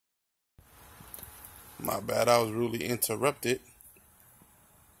My bad, I was rudely interrupted.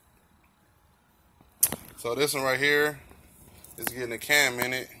 So this one right here is getting a cam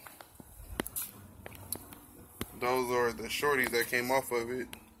in it. Those are the shorties that came off of it.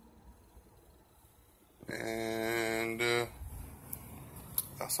 And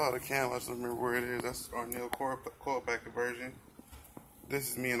I saw the cam, I just don't remember where it is. That's Arneil coil packet version. This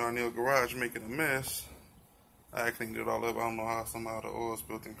is me in Arneil garage making a mess. I cleaned it all up. I don't know how somehow the oil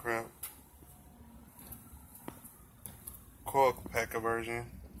spilled and crap. Coil packer version.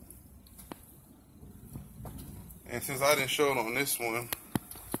 And since I didn't show it on this one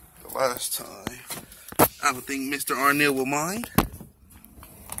the last time, I don't think Mr. Arneil will mind.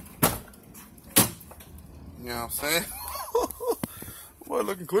 You know what I'm saying? Boy,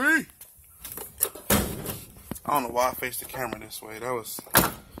 looking clean. I don't know why I faced the camera this way. That was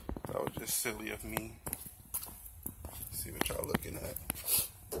just silly of me. Let's see what y'all looking at.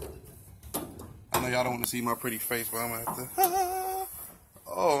 I know y'all don't want to see my pretty face, but I'm gonna have to.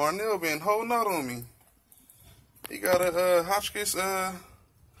 Oh, Arneil been holding out on me. He got a Hotchkiss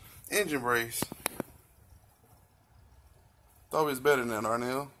engine brace. It's always better than that,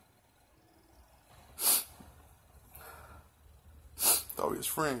 Arneil. Thought we was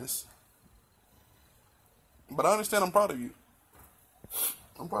friends. But I understand, I'm proud of you.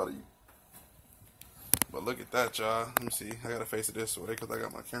 I'm proud of you. But look at that, y'all. Let me see. I gotta face it this way because I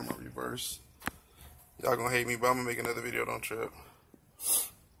got my camera reversed. Y'all gonna hate me, but I'm gonna make another video, don't trip.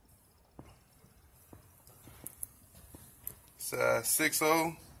 It's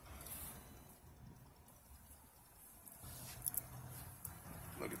 6.0.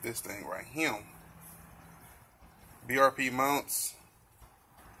 Look at this thing right here. BRP mounts.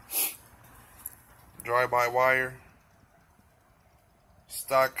 Drive-by-wire.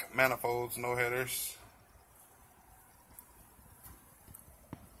 Stock manifolds, no headers.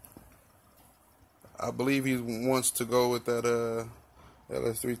 I believe he wants to go with that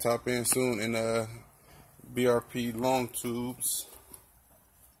LS3 top end soon in BRP long tubes.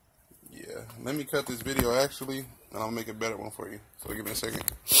 Yeah, let me cut this video actually, and I'll make a better one for you. So give me a second.